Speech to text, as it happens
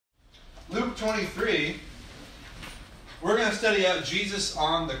23, we're going to study out Jesus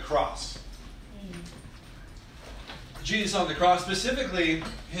on the cross. Jesus on the cross, specifically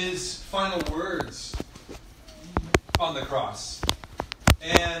his final words on the cross.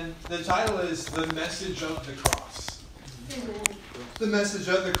 And the title is The Message of the Cross. The Message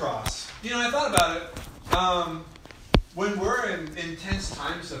of the Cross. You know, I thought about it. When we're in intense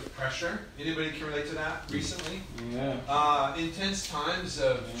times of pressure, anybody can relate to that recently? Yeah. Intense times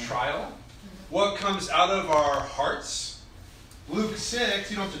of trial. What comes out of our hearts? Luke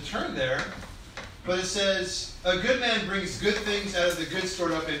 6, you don't have to turn there, but it says, a good man brings good things out of the good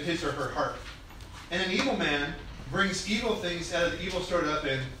stored up in his or her heart. And an evil man brings evil things out of the evil stored up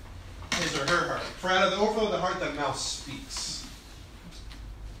in his or her heart. For out of the overflow of the heart, the mouth speaks.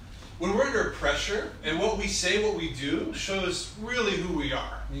 When we're under pressure, and what we say, what we do, shows really who we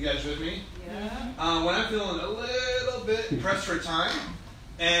are. You guys with me? Yeah. When I'm feeling a little bit pressed for time,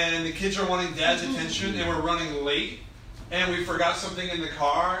 and the kids are wanting dad's attention, and we're running late, and we forgot something in the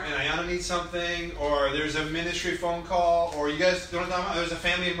car, and Ayana needs something, or there's a ministry phone call, or you guys don't know, there's a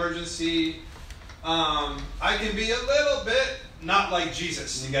family emergency. I can be a little bit not like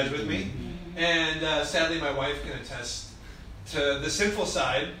Jesus. You guys with me? And sadly, my wife can attest to the sinful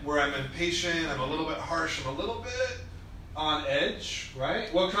side, where I'm impatient, I'm a little bit harsh, I'm a little bit on edge,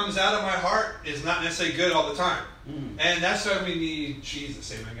 right? What comes out of my heart is not necessarily good all the time. And that's why we need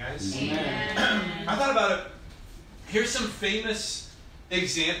Jesus. Amen, guys? Amen. I thought about it. Here's some famous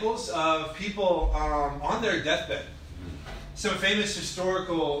examples of people on their deathbed. Some famous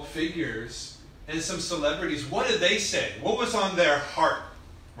historical figures and some celebrities. What did they say? What was on their heart,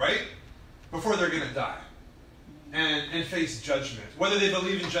 right? Before they're going to die and face judgment, whether they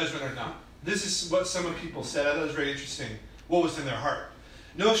believe in judgment or not. This is what some of people said. I thought it was very interesting. What was in their heart?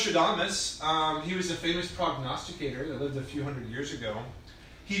 Nostradamus, he was a famous prognosticator that lived a few hundred years ago.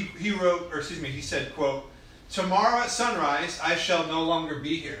 He said, quote, tomorrow at sunrise, I shall no longer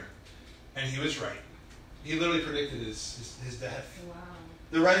be here. And he was right. He literally predicted his death. Wow.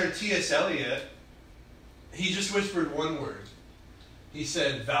 The writer T.S. Eliot, he just whispered one word. He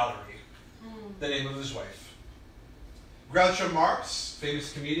said, Valerie, the name of his wife. Groucho Marx,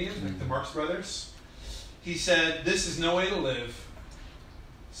 famous comedian, like the Marx Brothers, he said, this is no way to live.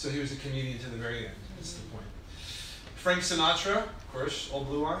 So he was a comedian to the very end. That's the point. Frank Sinatra, of course, Old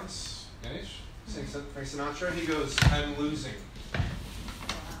Blue Eyes. Ganesh? Frank Sinatra, he goes, I'm losing. I'm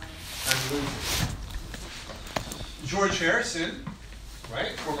losing. George Harrison,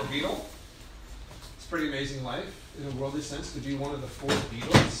 right? Former Beatle. It's a pretty amazing life in a worldly sense to be one of the 4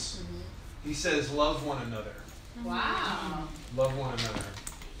 Beatles. He says, love one another. Wow. Love one another.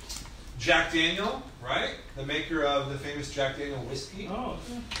 Jack Daniel, right? The maker of the famous Jack Daniel whiskey. Oh.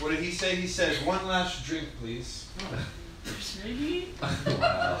 What did he say? He said, one last drink, please. Maybe? Isn't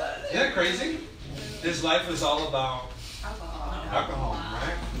that crazy? His life was all about alcohol,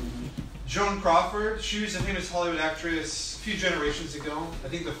 right? Joan Crawford, she was a famous Hollywood actress a few generations ago. I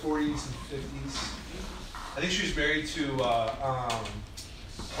think the 40s and 50s. I think she was married to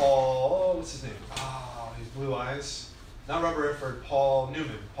Paul, what's his name? His blue eyes. Not Robert Redford, Paul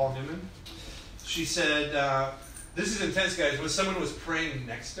Newman. She said, this is intense, guys. When someone was praying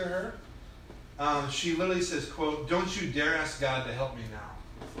next to her, she literally says, quote, don't you dare ask God to help me now.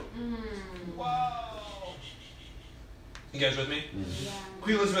 Wow. You guys with me? Yeah.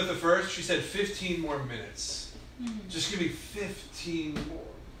 Queen Elizabeth I, she said 15 more minutes. Just give me 15 more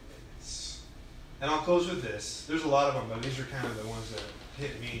minutes. And I'll close with this. There's a lot of them, but these are kind of the ones that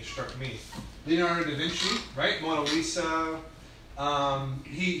hit me, struck me. Leonardo da Vinci, right? Mona Lisa.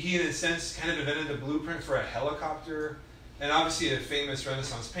 He in a sense, kind of invented the blueprint for a helicopter. And obviously a famous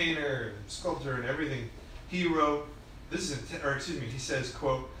Renaissance painter and sculptor and everything. He wrote, he says,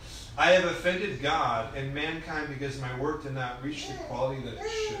 quote, I have offended God and mankind because my work did not reach the quality that it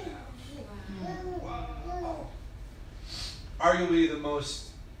should have. Wow. Arguably the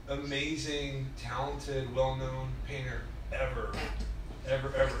most amazing, talented, well-known painter ever.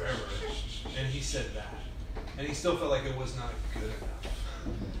 And he said that. And he still felt like it was not good enough.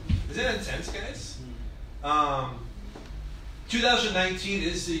 Isn't that intense, guys? 2019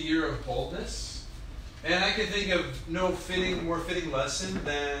 is the year of boldness. And I can think of no more fitting lesson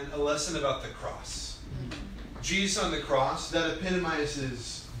than a lesson about the cross. Jesus on the cross, that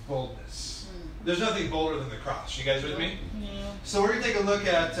epitomizes boldness. There's nothing bolder than the cross. You guys with me? Yeah. So we're going to take a look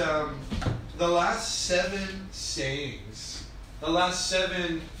at the last 7 sayings, the last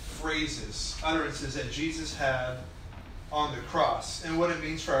 7 phrases, utterances that Jesus had on the cross and what it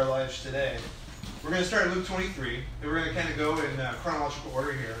means for our lives today. We're going to start in Luke 23, and we're going to kind of go in chronological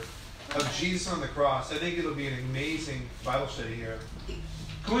order here of Jesus on the cross. I think it'll be an amazing Bible study here.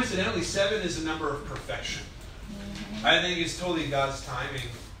 Coincidentally, 7 is a number of perfection. I think it's totally God's timing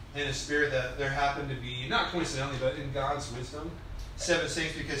in a spirit that there happened to be, not coincidentally, but in God's wisdom, 7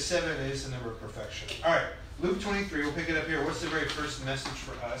 saints, because 7 is the number of perfection. All right, Luke 23, we'll pick it up here. What's the very first message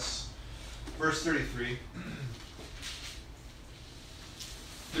for us? Verse 33.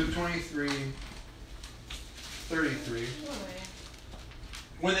 Luke 23, 33.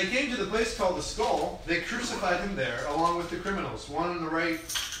 When they came to the place called the Skull, they crucified him there, along with the criminals, one on the right,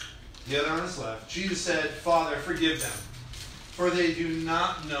 the other on his left. Jesus said, Father, forgive them, for they do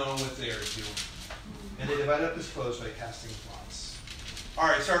not know what they are doing. And they divided up his clothes by casting lots. All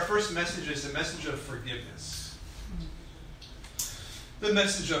right, so our first message is the message of forgiveness. The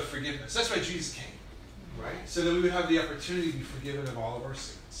message of forgiveness. That's why Jesus came, right? So that we would have the opportunity to be forgiven of all of our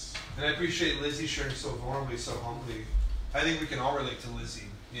sins. And I appreciate Lizzie sharing so vulnerably, so humbly. I think we can all relate to Lizzie,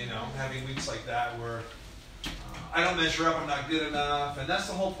 having weeks like that where I don't measure up, I'm not good enough. And that's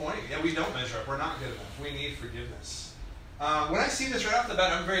the whole point. Yeah, we don't measure up. We're not good enough. We need forgiveness. When I see this right off the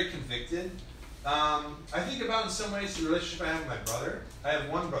bat, I'm very convicted. I think about, in some ways, the relationship I have with my brother. I have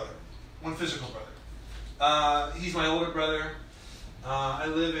one brother, one physical brother. He's my older brother. I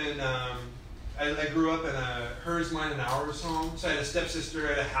live in, I grew up in a hers, mine, and ours home. So I had a stepsister, I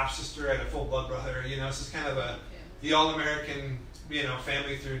had a half-sister, I had a full blood brother. So it's kind of the all-American,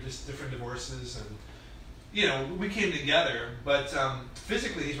 family through just different divorces. And, we came together. But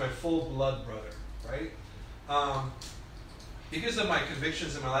physically, he's my full-blood brother, right? Because of my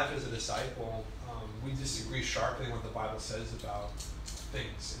convictions in my life as a disciple, we disagree sharply on what the Bible says about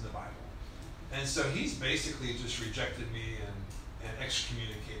things in the Bible. And so he's basically just rejected me and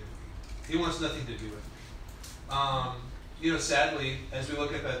excommunicated me. He wants nothing to do with me. Sadly, as we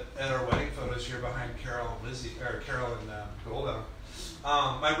look at our wedding photos here behind Carol and Golda,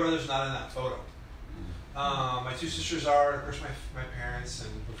 my brother's not in that photo. My two sisters are, of course, my parents,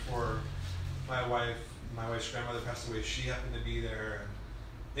 and before my wife's grandmother passed away, she happened to be there. And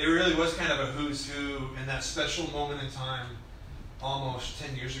it really was kind of a who's who in that special moment in time, almost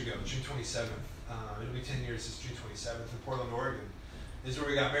 10 years ago, June 27th. It'll be 10 years since June 27th in Portland, Oregon, is where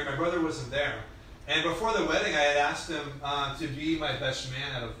we got married. My brother wasn't there. And before the wedding, I had asked him to be my best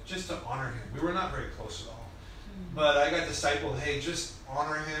man, just to honor him. We were not very close at all. But I got discipled, hey, just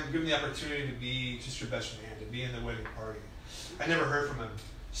honor him, give him the opportunity to be just your best man, to be in the wedding party. I never heard from him.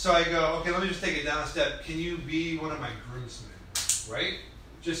 So I go, okay, let me just take it down a step. Can you be one of my groomsmen, right?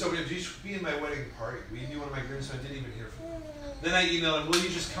 Just open him, just be in my wedding party. Will you be one of my groomsmen? I didn't even hear from him. Then I emailed him, will you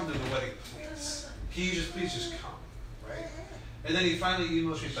just come to the wedding, please? Can you please just come, right? And then he finally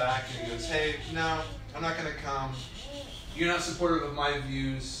emails me back and he goes, hey, no, I'm not going to come. You're not supportive of my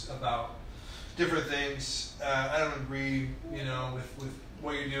views about different things. I don't agree, with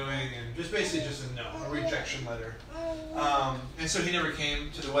what you're doing, and just basically just a no, a rejection letter. And so he never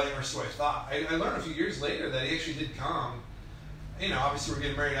came to the wedding, or so I thought. I learned a few years later that he actually did come. Obviously we're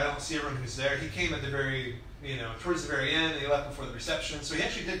getting married. I don't see everyone who's there. He came at the very, towards the very end. And he left before the reception. So he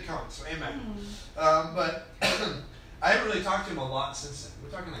actually did come. So amen. But I haven't really talked to him a lot since then. We're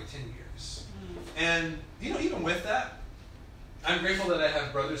talking like 10 years. And, even with that, I'm grateful that I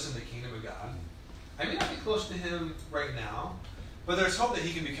have brothers in the kingdom of God. I may not be close to him right now, but there's hope that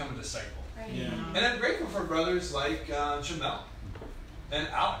he can become a disciple. Yeah. And I'm grateful for brothers like Jamel and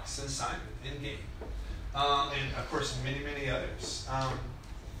Alex and Simon and Gabe. And of course many, many others.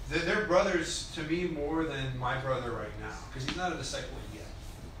 They're brothers to me more than my brother right now, because he's not a disciple yet.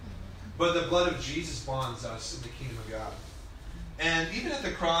 But the blood of Jesus bonds us in the kingdom of God. And even at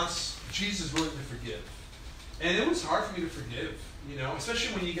the cross, Jesus is willing to forgive. And it was hard for me to forgive,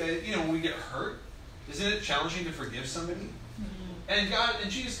 especially when when we get hurt. Isn't it challenging to forgive somebody? And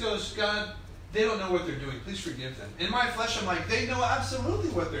Jesus goes, God, they don't know what they're doing. Please forgive them. In my flesh, I'm like, they know absolutely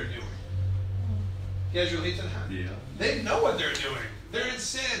what they're doing. You guys relate to that? Yeah. They know what they're doing. They're in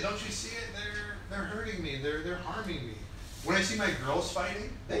sin. Don't you see it? They're hurting me. They're harming me. When I see my girls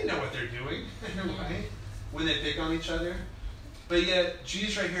fighting, they know what they're doing, right? When they pick on each other. But yet,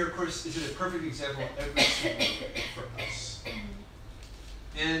 Jesus right here, of course, is a perfect example every single day for us.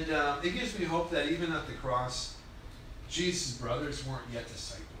 And it gives me hope that even at the cross, Jesus' brothers weren't yet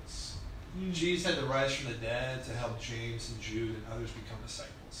disciples. Jesus had to rise from the dead to help James and Jude and others become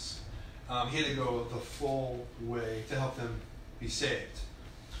disciples. He had to go the full way to help them be saved.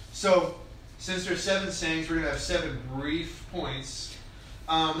 So, since there's 7 sayings, we're going to have 7 brief points.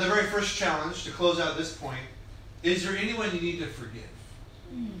 The very first challenge to close out this point, is there anyone you need to forgive?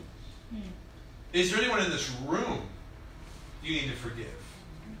 Is there anyone in this room you need to forgive?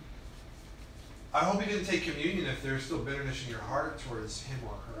 I hope you didn't take communion if there's still bitterness in your heart towards him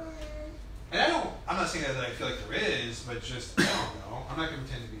or her. And I'm not saying that I feel like there is, but just, I don't know. I'm not going to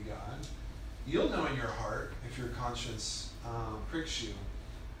pretend to be God. You'll know in your heart if your conscience pricks you.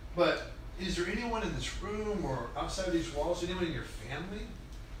 But is there anyone in this room or outside these walls, anyone in your family,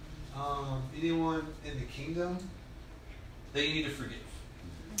 anyone in the kingdom that you need to forgive?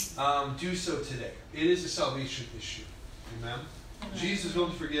 Do so today. It is a salvation issue. Amen? Jesus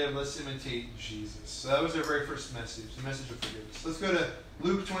will forgive. Let's imitate Jesus. So that was our very first message, the message of forgiveness. Let's go to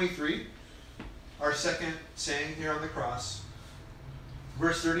Luke 23, our second saying here on the cross.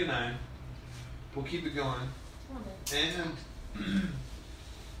 Verse 39. We'll keep it going. And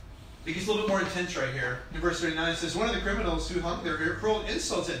it gets a little bit more intense right here. In verse 39 it says, one of the criminals who hung there hurled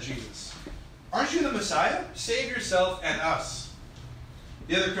insults at Jesus. Aren't you the Messiah? Save yourself and us.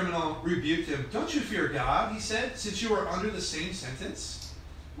 The other criminal rebuked him. Don't you fear God, he said, since you are under the same sentence?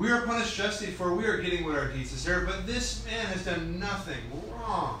 We are punished justly, for we are getting what our deeds deserve, but this man has done nothing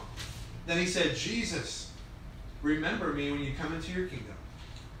wrong. Then he said, Jesus, remember me when you come into your kingdom.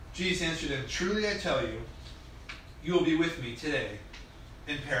 Jesus answered him, truly I tell you, you will be with me today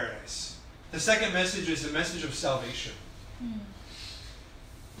in paradise. The second message is the message of salvation.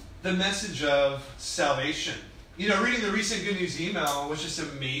 The message of salvation. You know, reading the recent Good News email was just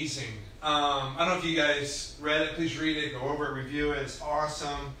amazing. I don't know if you guys read it. Please read it, go over it, review it. It's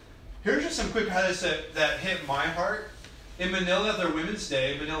awesome. Here's just some quick highlights that hit my heart. In Manila, their Women's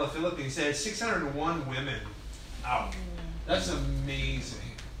Day, Manila, Philippines, they had 601 women out. That's amazing.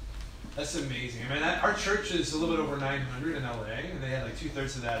 That's amazing. I mean, our church is a little bit over 900 in LA, and they had like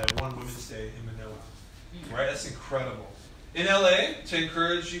 2/3 of that at one Women's Day in Manila. Right? That's incredible. In LA, to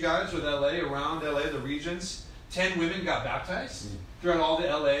encourage you guys with LA, around LA, the regions, 10 women got baptized throughout all the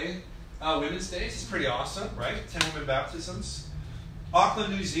LA Women's Days. It's pretty awesome, right? 10 women baptisms.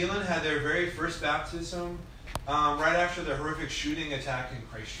 Auckland, New Zealand had their very first baptism right after the horrific shooting attack in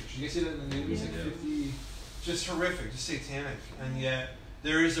Christchurch. You guys see that in the news? Like 50, just horrific, just satanic. And yet,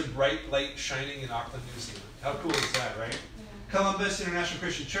 there is a bright light shining in Auckland, New Zealand. How cool is that, right? Yeah. Columbus International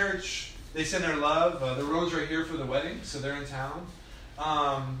Christian Church, they send their love. The road's right here for the wedding, so they're in town.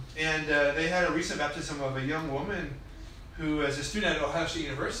 And they had a recent baptism of a young woman who, as a student at Ohio State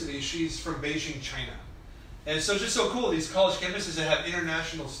University, she's from Beijing, China. And so it's just so cool, these college campuses that have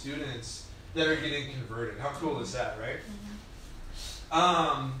international students that are getting converted. How cool is that, right?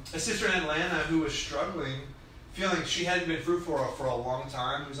 A sister in Atlanta who was struggling, feeling she hadn't been fruitful for a long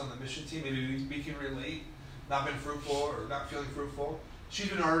time, who's on the mission team, maybe we can relate, not been fruitful or not feeling fruitful. She's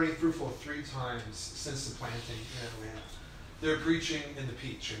been already fruitful 3 times since the planting in Atlanta. They're preaching in the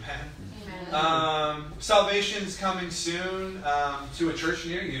peach, amen? Salvation is coming soon to a church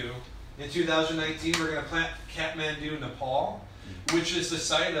near you. In 2019, we're going to plant Kathmandu, Nepal, which is the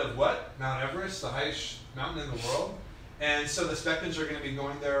site of what? Mount Everest, the highest mountain in the world. And so the Speckmans are going to be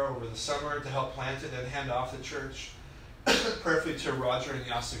going there over the summer to help plant it and hand off the church, prayerfully to Roger and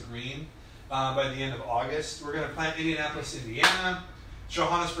Yasa Green by the end of August. We're going to plant Indianapolis, Indiana,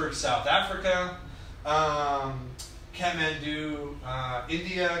 Johannesburg, South Africa, Kathmandu,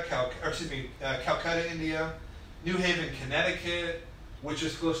 India, Calcutta, India, New Haven, Connecticut, which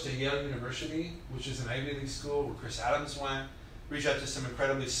is close to Yale University, which is an Ivy League school where Chris Adams went. Reach out to some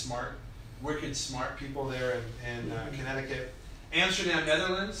incredibly smart, wicked smart people there in Connecticut. Amsterdam,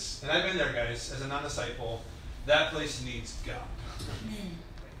 Netherlands, and I've been there, guys, as a non-disciple. That place needs God.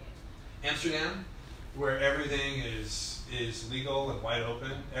 Amsterdam, where everything is legal and wide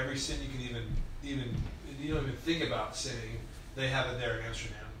open. Every sin you can even you don't even think about sinning, they have it there in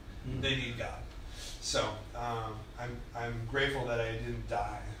Amsterdam. They need God. So I'm grateful that I didn't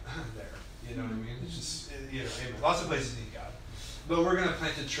die there. You know what I mean? It's just, you know, amen. Lots of places need God. But we're going to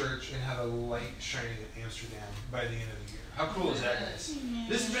plant a church and have a light shining in Amsterdam by the end of the year. How cool is that, guys?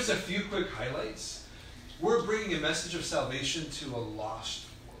 This is just a few quick highlights. We're bringing a message of salvation to a lost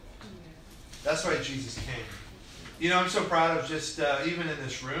world. That's why Jesus came. You know, I'm so proud of just, even in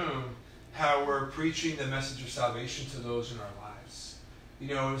this room, how we're preaching the message of salvation to those in our lives.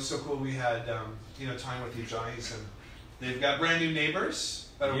 You know, it was so cool. We had, time with you Johnnies, and they've got brand new neighbors,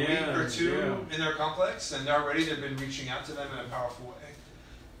 about a week or two in their complex, and already they've been reaching out to them in a powerful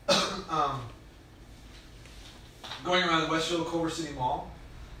way. Going around the Westfield Culver City Mall,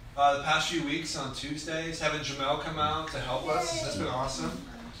 the past few weeks on Tuesdays, having Jamel come out to help us. That's been awesome.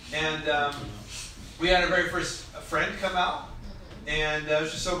 And we had our very first friend come out, and it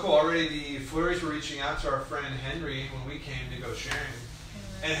was just so cool. Already the Flurries were reaching out to our friend Henry when we came to go sharing.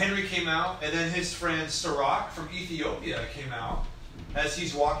 And Henry came out, and then his friend Sarak from Ethiopia came out as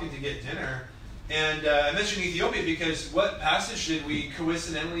he's walking to get dinner. And I mentioned Ethiopia because what passage did we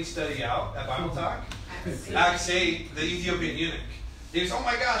coincidentally study out at Bible Talk? Acts 8, the Ethiopian eunuch. He goes, oh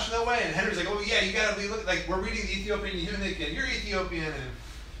my gosh, no way. And Henry's like, oh yeah, you got to be looking, like, we're reading the Ethiopian eunuch, and you're Ethiopian.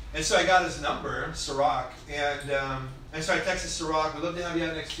 And so I got his number, Sirach, and so I texted Sirach, we'd love to have you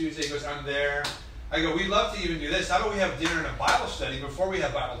out next Tuesday. He goes, I'm there. I go, we'd love to even do this. How about we have dinner and a Bible study before we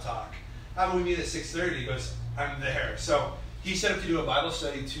have Bible talk? How about we meet at 6:30? He goes, I'm there. So he set up to do a Bible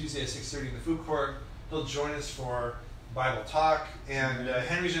study Tuesday at 6:30 in the food court. He'll join us for Bible talk, and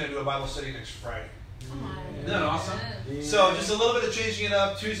Henry's going to do a Bible study next Friday. Isn't that awesome? Yeah. So just a little bit of changing it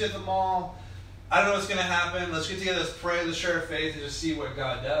up. Tuesday at the mall. I don't know what's going to happen. Let's get together, let's pray, let's share our faith, and just see what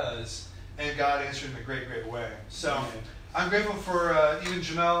God does. And God answered in a great, great way. So I'm grateful for even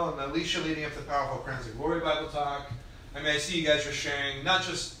Jamel and Alicia leading up the Powerful Crowns of Glory Bible Talk. I mean, I see you guys are sharing, not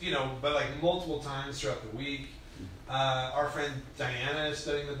just, but like multiple times throughout the week. Our friend Diana is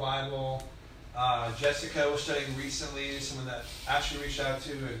studying the Bible. Jessica was studying recently, someone that Ashley reached out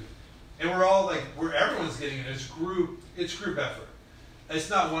to. And we're all like, everyone's getting it. It's group effort. It's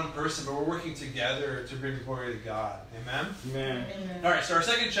not one person, but we're working together to bring glory to God. Amen? Amen. All right, so our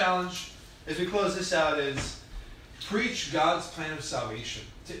second challenge, as we close this out, is preach God's plan of salvation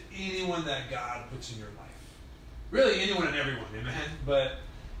to anyone that God puts in your life. Really, anyone and everyone, amen? But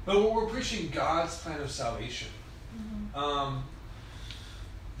when we're preaching God's plan of salvation,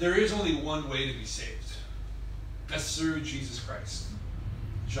 there is only one way to be saved. That's through Jesus Christ.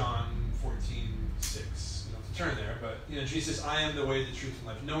 John 14:6. You don't have to turn there, but Jesus says, I am the way, the truth, and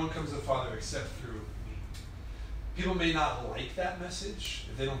life. No one comes to the Father except through me. People may not like that message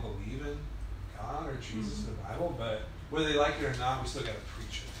if they don't believe in God or Jesus or the Bible, but whether they like it or not, we still got to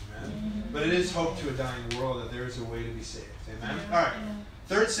preach it. Amen? But it is hope to a dying world that there is a way to be saved. Amen? All right.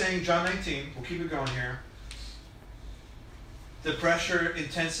 Third saying, John 19. We'll keep it going here. The pressure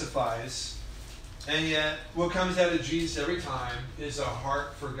intensifies, and yet what comes out of Jesus every time is a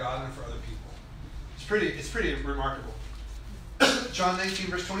heart for God and for other people. It's pretty remarkable. John 19,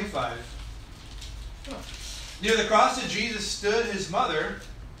 verse 25. Near the cross of Jesus stood his mother's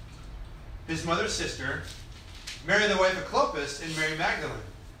sister, Mary the wife of Clopas, and Mary Magdalene.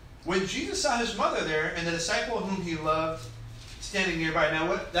 When Jesus saw his mother there and the disciple whom he loved standing nearby.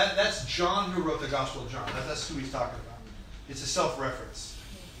 Now that's John who wrote the Gospel of John. That's who he's talking about. It's a self-reference.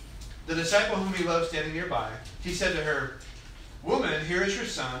 The disciple whom he loved standing nearby, he said to her, Woman, here is your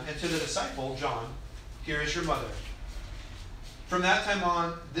son, and to the disciple, John, here is your mother. From that time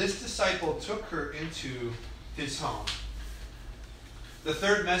on, this disciple took her into his home. The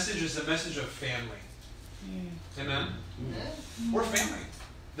third message is the message of family. Amen? We're family.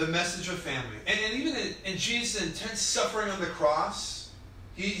 The message of family. And even in Jesus' intense suffering on the cross,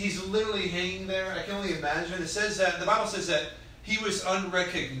 he's literally hanging there. I can only imagine. It says that, the Bible says that he was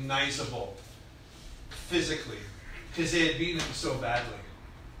unrecognizable physically because they had beaten him so badly.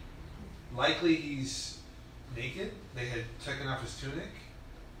 Likely he's naked. They had taken off his tunic.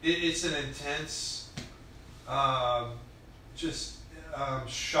 It's an intense,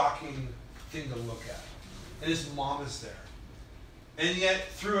 shocking thing to look at. And his mom is there. And yet,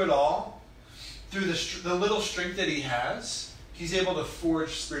 through it all, through the little strength that he has, he's able to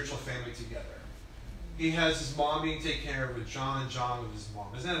forge spiritual family together. He has his mom being taken care of with John, and John with his mom.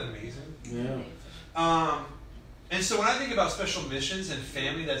 Isn't that amazing? Yeah. And so when I think about special missions and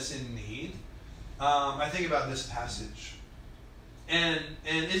family that's in need, I think about this passage. And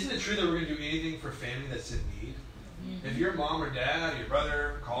isn't it true that we're going to do anything for family that's in need? Mm-hmm. If your mom or dad or your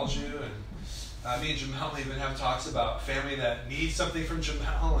brother calls you, and me and Jamel even have talks about family that needs something from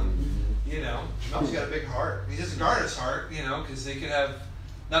Jamel, and Jamel's got a big heart. He doesn't guard his heart, because they could have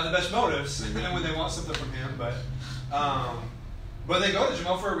not the best motives when they want something from him, but they go to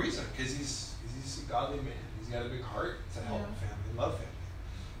Jamel for a reason, because he's a godly man. He's got a big heart to help family, love family.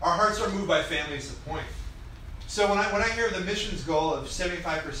 Our hearts are moved by family is the point. So when I hear the missions goal of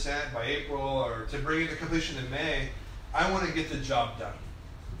 75% by April, or to bring it to completion in May, I want to get the job done.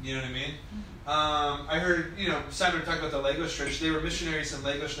 You know what I mean? I heard, Simon talk about the Lagos Church. They were missionaries in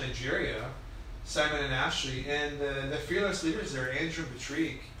Lagos, Nigeria, Simon and Ashley, and the fearless leaders there, Andrew and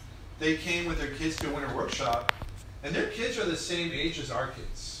Patrick, they came with their kids to a winter workshop, and their kids are the same age as our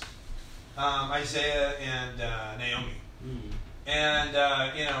kids, Isaiah and Naomi. And,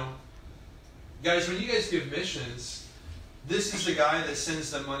 guys, when you guys give missions, this is the guy that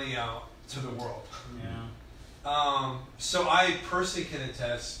sends the money out to the world. Yeah. So I personally can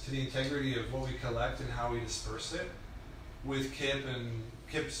attest to the integrity of what we collect and how we disperse it with Kip and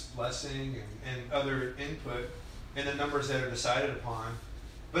Kip's blessing and other input and the numbers that are decided upon.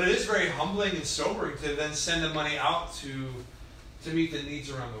 But it is very humbling and sobering to then send the money out to meet the needs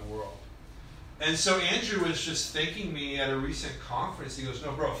around the world. And so Andrew was just thanking me at a recent conference. He goes,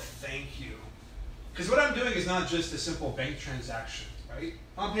 no, bro, thank you. Because what I'm doing is not just a simple bank transaction. right?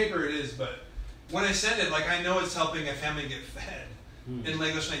 On paper it is, but when I send it, like I know it's helping a family get fed in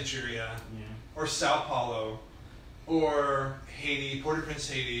Lagos, Nigeria, or Sao Paulo, or Haiti, Port-au-Prince,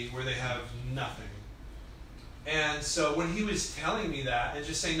 Haiti, where they have nothing. And so when he was telling me that and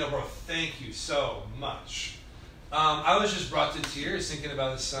just saying, no, bro, thank you so much, I was just brought to tears thinking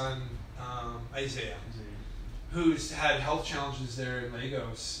about his son, Isaiah, who's had health challenges there in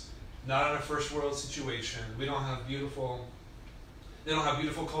Lagos, not in a first world situation. They don't have beautiful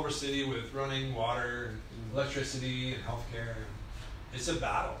Culver City with running water and electricity and healthcare. It's a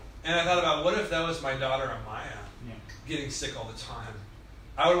battle. And I thought about, what if that was my daughter Amaya getting sick all the time?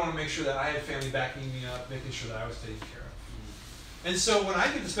 I would want to make sure that I had family backing me up, making sure that I was taken care of. And so when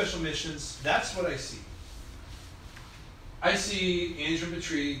I get to special missions, that's what I see. I see Andrew and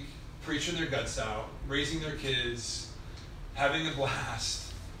Patrick preaching their guts out, raising their kids, having a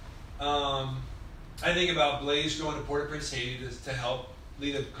blast. I think about Blaze going to Port-au-Prince, Haiti to help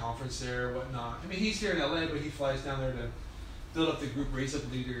lead a conference there or whatnot. I mean, he's here in LA, but he flies down there to build up the group, raise up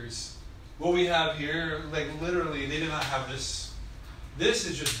leaders. What we have here, like literally, they did not have this. This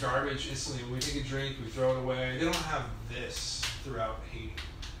is just garbage instantly. When we take a drink, we throw it away. They don't have this throughout Haiti.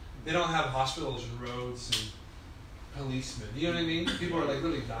 They don't have hospitals and roads and policemen. You know what I mean? People are like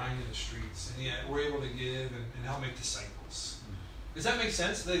really dying in the streets, and yet we're able to give and help make disciples. Does that make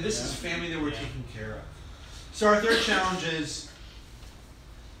sense? Like, this is family that we're taking care of. So our third challenge is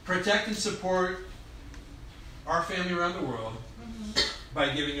protect and support our family around the world by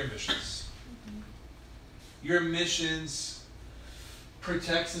giving your missions. Your missions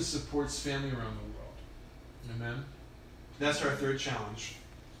protects and supports family around the world. Amen? That's our third challenge.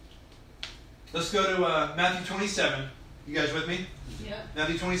 Let's go to Matthew 27. You guys with me? Yep.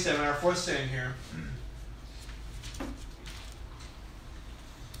 Matthew 27, our fourth saying here.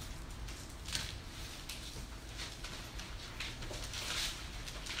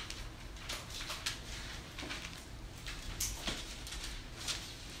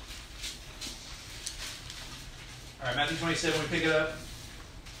 All right, Matthew 27, we pick it up.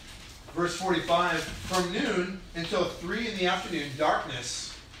 Verse 45, from noon until 3 in the afternoon,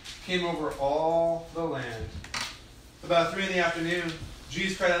 darkness came over all the land. About 3 in the afternoon,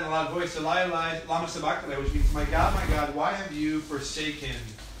 Jesus cried out in a loud voice, Eli, Eli, lama sabachthani, which means, my God, why have you forsaken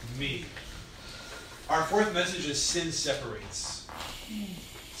me? Our fourth message is sin separates.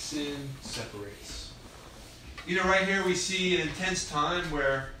 Sin separates. You know, right here we see an intense time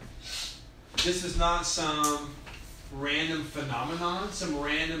where this is not some random phenomenon, some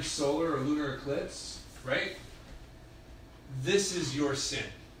random solar or lunar eclipse, right? This is your sin.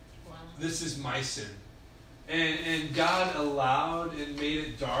 Wow. This is my sin. And God allowed and made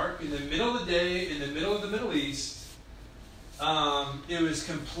it dark in the middle of the day, in the middle of the Middle East. It was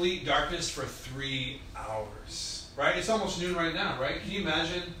complete darkness for 3 hours, right? It's almost noon right now, right? Can you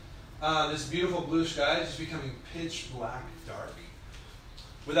imagine this beautiful blue sky just becoming pitch black dark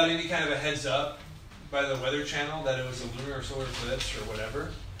without any kind of a heads up by the Weather Channel that it was a lunar or solar eclipse or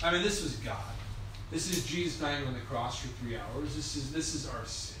whatever? I mean, this was God. This is Jesus dying on the cross for 3 hours. This is our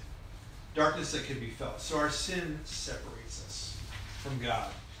sin. Darkness that can be felt. So our sin separates us from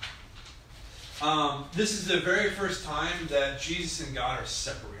God. This is the very first time that Jesus and God are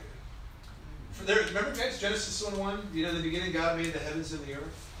separated. Remember, guys, Genesis 1:1? You know, in the beginning, God made the heavens and the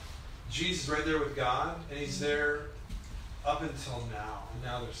earth. Jesus is right there with God, and he's there up until now. And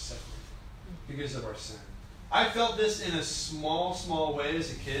now they're separated because of our sin. I felt this in a small way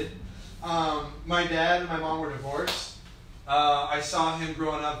as a kid. My dad and my mom were divorced. I saw him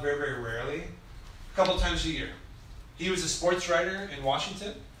growing up very, very rarely. A couple times a year. He was a sports writer in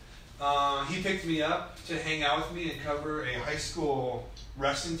Washington. He picked me up to hang out with me and cover a high school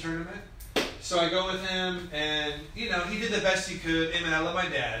wrestling tournament. So I go with him, and, you know, he did the best he could. I love my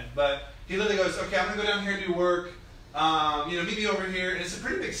dad, but he literally goes, okay, I'm going to go down here and do work. Meet me over here. And it's a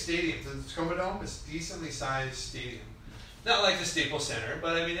pretty big stadium. The Tacoma Dome is a decently sized stadium. Not like the Staples Center,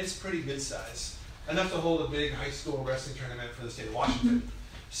 but I mean, it's pretty good size. Enough to hold a big high school wrestling tournament for the state of Washington.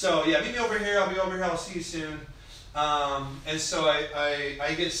 So yeah, meet me over here. I'll be over here. I'll see you soon. And so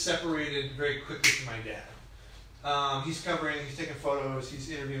I get separated very quickly from my dad. He's taking photos. He's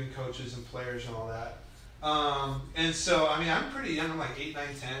interviewing coaches and players and all that. And so, I mean, I'm pretty young. I'm like 8, 9,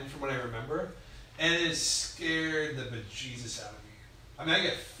 10 from what I remember. And it scared the bejesus out of me. I mean, I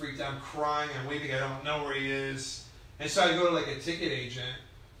get freaked out. I'm crying. I'm weeping. I don't know where he is. And so I go to like a ticket agent.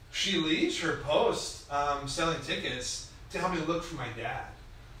 She leaves her post selling tickets to help me look for my dad.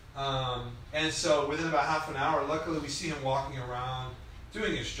 And so within about half an hour, luckily we see him walking around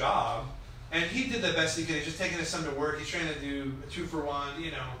doing his job. And he did the best he could. He's just taking his son to work. He's trying to do a 2-for-1,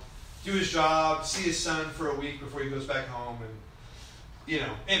 do his job, see his son for a week before he goes back home. And, you know, he did the best he could. He's just taking his son to work. He's trying to do a 2-for-1, do his job, see his son for a week before he goes back home. And, you know, he did the best he could. He's just taking his son to work. He's trying to do a 2-for-1, do his job, see his son for a week before he goes back home. And, you know,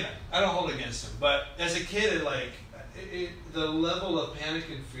 amen. I don't hold it against him. But as a kid, the level of panic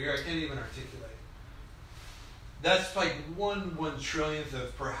and fear, I can't even articulate. That's like 1/1,000,000,000th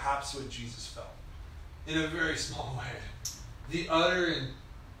of perhaps what Jesus felt. In a very small way. The utter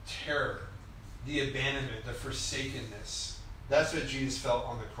terror, the abandonment, the forsakenness. That's what Jesus felt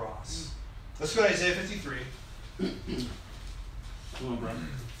on the cross. Let's go to Isaiah 53. Come on, bro.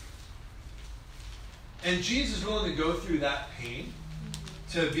 And Jesus is willing to go through that pain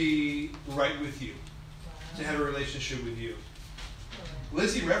to be right with you, to have a relationship with you.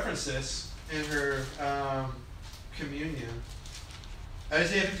 Lizzie referenced this in her communion.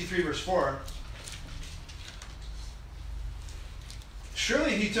 Isaiah 53 verse 4.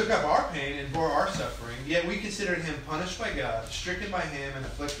 Surely he took up our pain and bore our suffering, yet we considered him punished by God, stricken by him and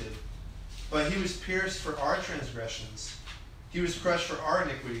afflicted. But he was pierced for our transgressions. He was crushed for our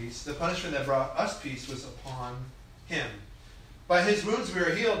iniquities. The punishment that brought us peace was upon him. By his wounds we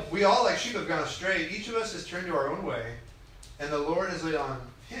are healed. We all like sheep have gone astray. Each of us has turned to our own way, and the Lord has laid on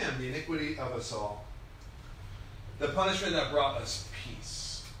him the iniquity of us all. The punishment that brought us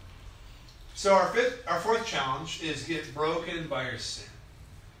peace. So our fourth challenge is get broken by your sin.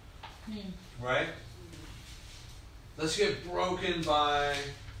 Right? Let's get broken by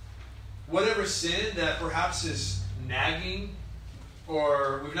whatever sin that perhaps is nagging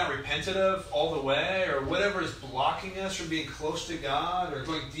or we've not repented of all the way, or whatever is blocking us from being close to God or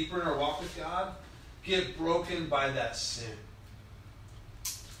going deeper in our walk with God. Get broken by that sin.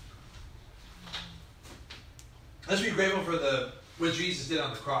 Let's be grateful for what Jesus did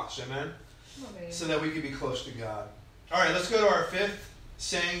on the cross, amen? So that we can be close to God. All right, let's go to our fifth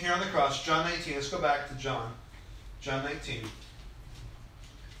saying here on the cross, John 19. Let's go back to John 19.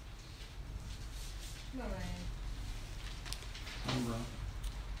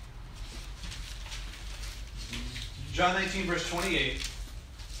 John 19, verse 28.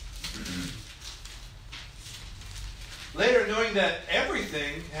 Later, knowing that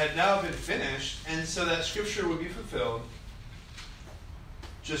everything had now been finished, and so that Scripture would be fulfilled,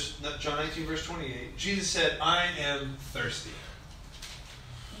 just John 19, verse 28, Jesus said, I am thirsty.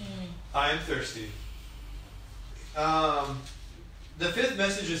 I am thirsty. The fifth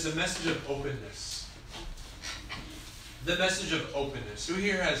message is a message of openness. The message of openness. Who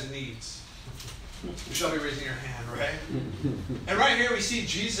here has needs? You shall be raising your hand, right? And right here we see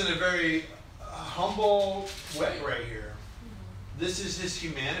Jesus in a very humble way right here. This is his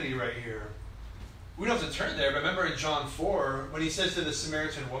humanity right here. We don't have to turn there, but remember in John 4, when he says to the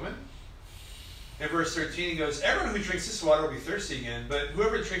Samaritan woman, in verse 13, he goes, everyone who drinks this water will be thirsty again, but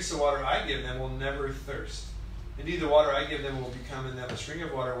whoever drinks the water I give them will never thirst. Indeed, the water I give them will become in them a spring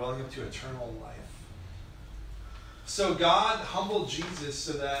of water welling up to eternal life. So God humbled Jesus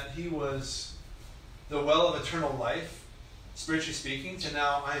so that he was the well of eternal life, spiritually speaking, to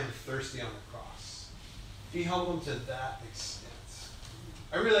now I am thirsty on the cross. He humbled him to that extent.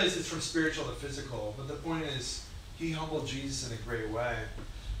 I realize it's from spiritual to physical, but the point is, he humbled Jesus in a great way.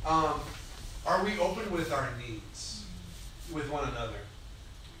 Are we open with our needs with one another?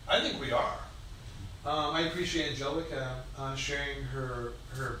 I think we are. I appreciate Angelica sharing her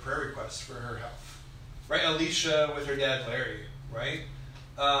prayer requests for her health. Right? Alicia with her dad Larry, right?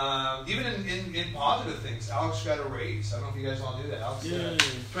 Even in positive things. Alex got a raise. I don't know if you guys all knew that. Alex got a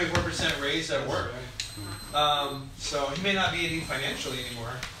 24% raise at work. So he may not be in need financially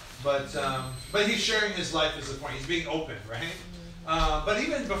anymore, but he's sharing his life as a point. He's being open, right? But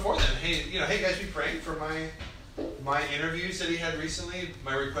even before then, hey guys, be praying for my interviews that he had recently,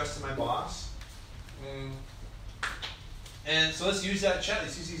 my request to my boss. And so let's use that chat.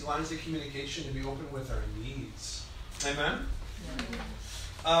 Let's use these lines of communication to be open with our needs. Amen?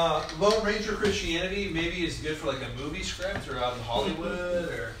 Lone Ranger Christianity maybe is good for like a movie script or out in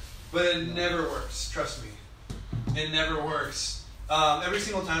Hollywood, but it never works. Trust me. It never works. Every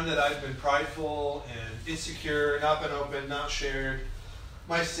single time that I've been prideful and insecure, not been open, not shared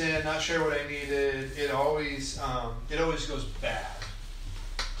my sin, not share what I needed, it always goes bad.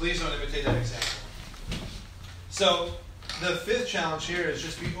 Please don't imitate that example. So the fifth challenge here is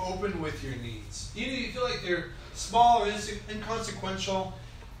just be open with your needs. Even if you feel like they're small or inconsequential,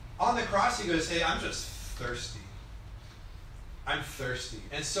 on the cross he goes, hey, I'm just thirsty. I'm thirsty.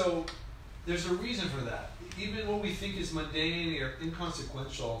 And so there's a reason for that. Even what we think is mundane or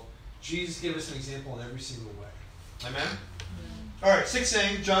inconsequential, Jesus gave us an example in every single way. Amen? All right, sixth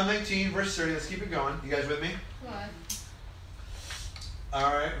saying, John 19, verse 30. Let's keep it going. You guys with me? What?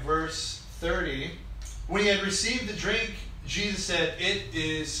 All right, verse 30. When he had received the drink, Jesus said, it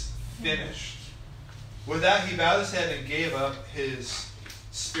is finished. With that, he bowed his head and gave up his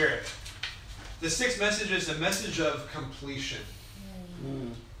spirit. The sixth message is a message of completion.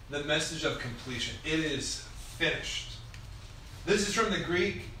 The message of completion. It is finished. This is from the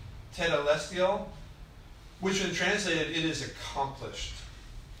Greek tetelestai, which when translated, it is accomplished.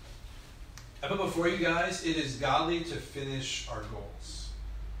 I put before you guys, it is godly to finish our goals.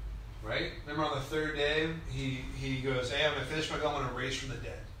 Right? Remember on the third day, he goes, hey, I'm going to finish my goal, I'm going to raise from the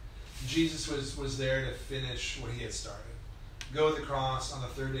dead. Jesus was there to finish what he had started. Go to the cross, on the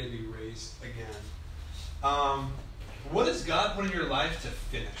third day be raised again. What does God put in your life to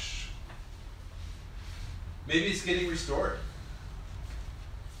finish? Maybe it's getting restored.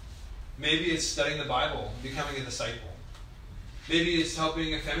 Maybe it's studying the Bible, becoming a disciple. Maybe it's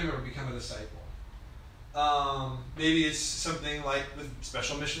helping a family member become a disciple. Maybe it's something like with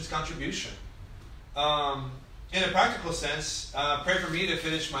special missions contribution. In a practical sense, pray for me to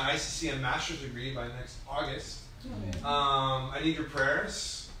finish my ICCM master's degree by next August. I need your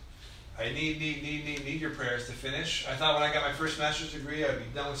prayers. I need your prayers to finish. I thought when I got my first master's degree, I'd be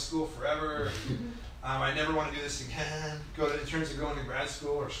done with school forever. I never want to do this again. In terms of going to grad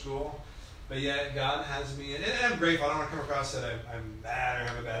school or school. But yet, God has me, and I'm grateful. I don't want to come across that I'm mad or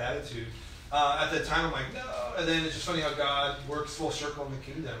have a bad attitude. At the time, I'm like, no. And then it's just funny how God works full circle in the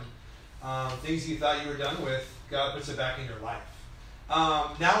kingdom. Things you thought you were done with, God puts it back in your life.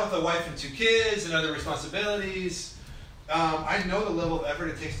 Now with a wife and 2 kids and other responsibilities, I know the level of effort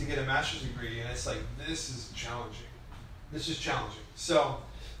it takes to get a master's degree, and it's like, this is challenging. This is challenging. So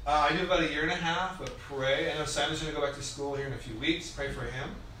I do about 1.5 years, but pray. I know Simon's going to go back to school here in a few weeks. Pray for him.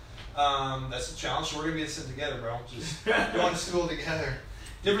 That's a challenge. So we're going to be sitting together, bro. Just going to school together.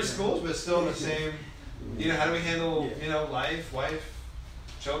 Different schools, but still the same. How do we handle, life, wife,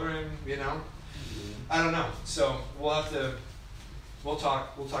 children, I don't know. So we'll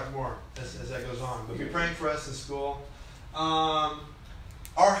talk more as that goes on. But be praying for us in school. Our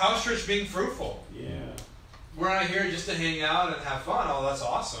house church being fruitful. Yeah. We're not here just to hang out and have fun. Oh, that's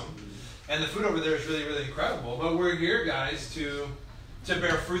awesome. And the food over there is really, really incredible. But we're here, guys, to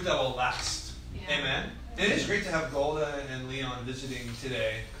bear fruit that will last. Yeah. Amen. And it is great to have Golda and Leon visiting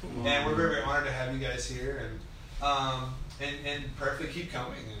today. And we're very, very honored to have you guys here. And prayerfully keep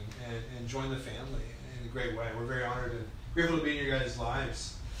coming and join the family in a great way. We're very honored and grateful to be in your guys'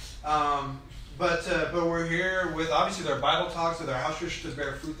 lives. But we're here with, obviously, with our Bible talks, with our house church to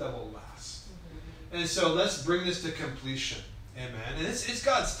bear fruit that will last. And so let's bring this to completion. Amen. And it's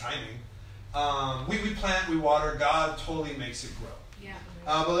God's timing. We plant, we water. God totally makes it grow. Yeah.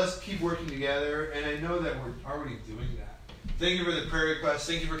 But let's keep working together. And I know that we're already doing that. Thank you for the prayer request.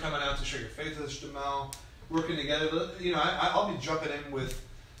 Thank you for coming out to share your faith with us, Jamel. Working together. I'll be jumping in with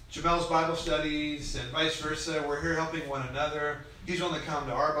Jamel's Bible studies and vice versa. We're here helping one another. He's going to come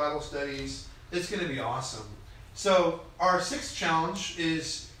to our Bible studies. It's going to be awesome. So our 6th challenge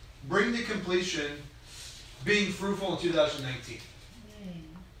is bring to completion being fruitful in 2019.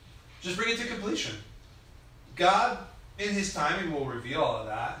 Just bring it to completion. God, in His timing, will reveal all of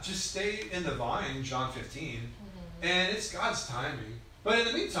that. Just stay in the vine, John 15. And it's God's timing. But in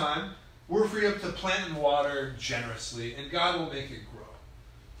the meantime, we're free up to plant and water generously, and God will make it grow.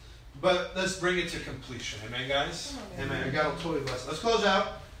 But let's bring it to completion. Amen, guys? Amen. And God will totally bless us. Let's close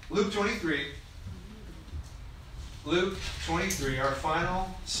out. Luke 23. Luke 23, our final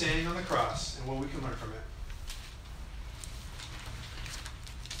saying on the cross, and what we can learn from it.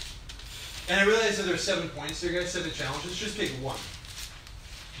 And I realize that there's 7 points there, guys, 7 challenges. Just pick one.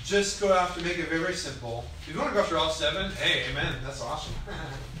 Just go after, make it very, very simple. If you want to go after all 7, hey, amen, that's awesome.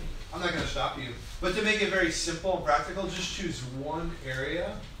 I'm not going to stop you. But to make it very simple and practical, just choose one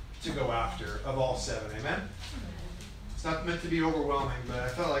area to go after of all 7, amen? It's not meant to be overwhelming, but I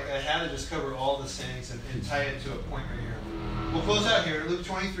felt like I had to just cover all the sayings and tie it to a point right here. We'll close out here, Luke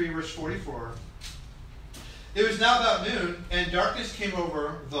 23, verse 44. It was now about noon, and darkness came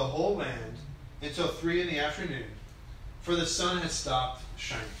over the whole land until 3 p.m, for the sun had stopped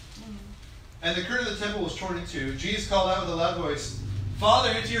shining. And the curtain of the temple was torn in two. Jesus called out with a loud voice,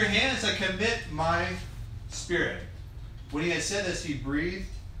 Father, into your hands I commit my spirit. When he had said this, he breathed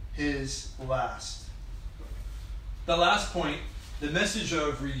his last. The last point, the message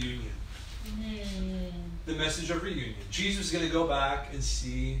of reunion. The message of reunion. Jesus is going to go back and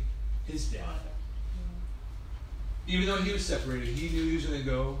see his dad. Even though he was separated, he knew he was going to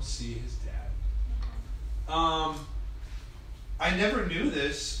go see his dad. I never knew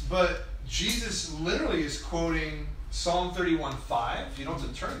this, but Jesus literally is quoting Psalm 31:5. You don't have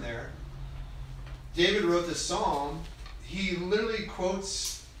to turn there. David wrote this psalm. He literally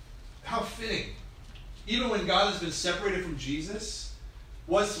quotes, how fitting. Even when God has been separated from Jesus,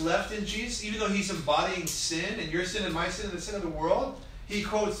 what's left in Jesus, even though he's embodying sin, and your sin and my sin and the sin of the world, he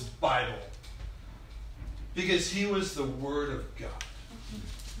quotes Bible. Because he was the Word of God.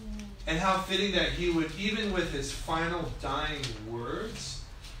 And how fitting that he would, even with his final dying words,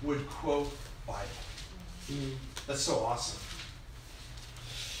 would quote Bible. That's so awesome.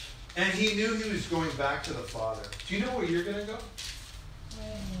 And he knew he was going back to the Father. Do you know where you're going to go?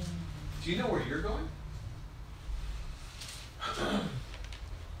 Do you know where you're going?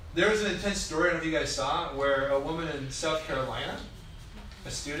 There was an intense story, I don't know if you guys saw it, where a woman in South Carolina,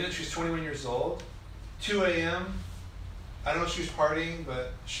 a student, she was 21 years old, 2 a.m., I don't know if she was partying,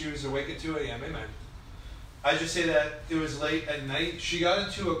 but she was awake at 2 a.m., amen. I just say that it was late at night. She got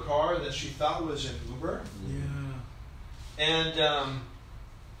into a car that she thought was an Uber. Yeah. And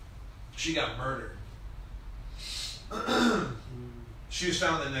she got murdered. She was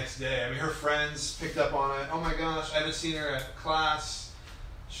found the next day. I mean, her friends picked up on it. Oh my gosh, I haven't seen her at class.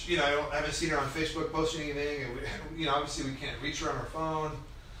 You know, I haven't seen her on Facebook posting anything. And we, obviously we can't reach her on her phone.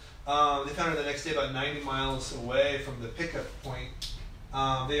 They found her the next day about 90 miles away from the pickup point.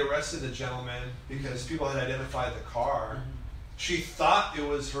 They arrested the gentleman because people had identified the car. She thought it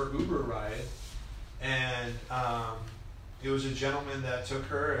was her Uber ride, and it was a gentleman that took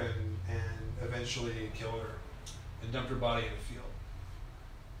her and eventually killed her and dumped her body in a field.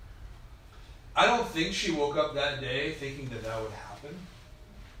 I don't think she woke up that day thinking that that would happen.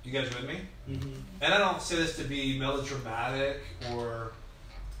 You guys with me? Mm-hmm. And I don't say this to be melodramatic or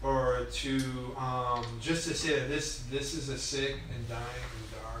to just to say that this is a sick and dying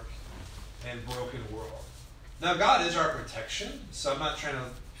and dark and broken world. Now God is our protection, so I'm not trying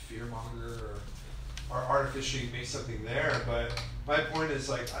to fearmonger or artificially make something there. But my point is,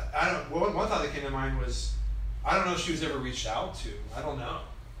 like, I don't. One thought that came to mind was, I don't know if she was ever reached out to. I don't know.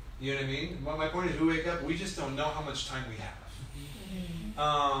 You know what I mean? My point is, we wake up, we just don't know how much time we have.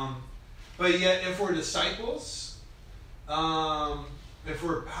 But yet, if we're disciples, if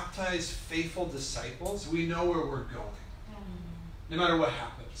we're baptized, faithful disciples, we know where we're going, no matter what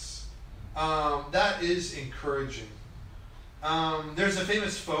happens. That is encouraging. There's a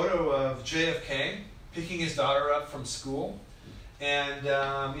famous photo of JFK picking his daughter up from school, and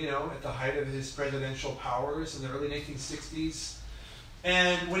at the height of his presidential powers in the early 1960s.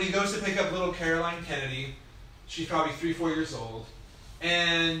 And when he goes to pick up little Caroline Kennedy, she's probably 3-4 years old,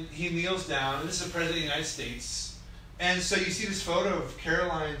 and he kneels down, and this is the President of the United States. And so you see this photo of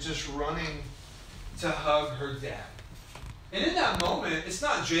Caroline just running to hug her dad. And in that moment, it's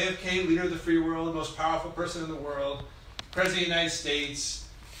not JFK, leader of the free world, most powerful person in the world, President of the United States.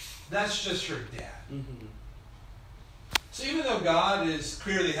 That's just her dad. Mm-hmm. So even though God is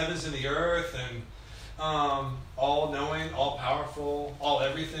creator of the heavens and the earth and all-knowing, all-powerful,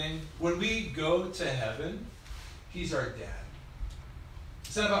 all-everything, when we go to heaven, he's our dad.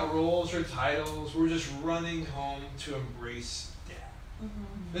 It's not about roles or titles. We're just running home to embrace dad.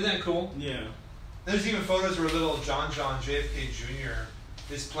 Mm-hmm. Isn't that cool? Yeah. There's even photos where little John JFK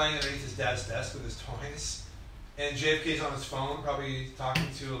Jr. is playing underneath his dad's desk with his toys. And JFK's on his phone, probably talking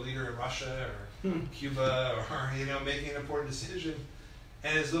to a leader in Russia or Cuba or, making an important decision.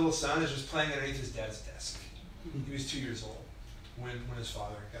 And his little son is just playing underneath his dad's desk. He was 2 years old when his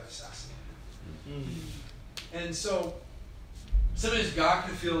father got assassinated. Mm-hmm. And so sometimes God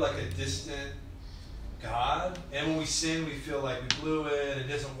can feel like a distant God. And when we sin, we feel like we blew it and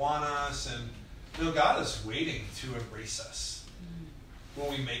doesn't want us. And God is waiting to embrace us when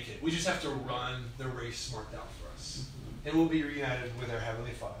we make it. We just have to run the race marked out for us. And we'll be reunited with our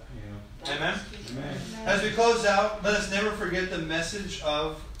Heavenly Father. Yeah. Amen? Amen? As we close out, let us never forget the message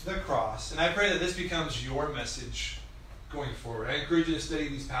of the cross. And I pray that this becomes your message going forward. I encourage you to study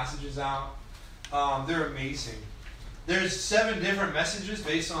these passages out. They're amazing. There's 7 different messages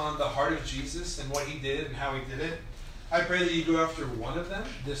based on the heart of Jesus and what he did and how he did it. I pray that you go after one of them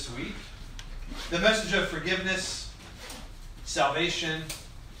this week. The message of forgiveness, salvation,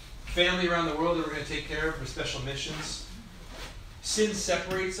 family around the world that we're going to take care of for special missions. Sin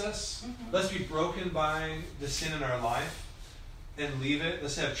separates us. Mm-hmm. Let's be broken by the sin in our life and leave it.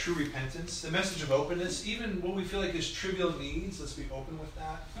 Let's have true repentance. The message of openness, even what we feel like is trivial needs, let's be open with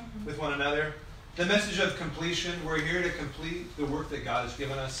that, with one another. The message of completion, we're here to complete the work that God has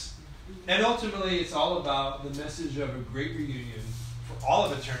given us. And ultimately, it's all about the message of a great reunion for all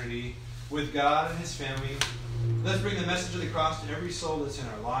of eternity with God and his family. Let's bring the message of the cross to every soul that's in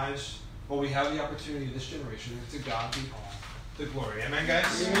our lives while we have the opportunity of this generation. To God be all the glory. Amen,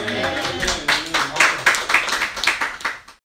 guys? Amen. Amen.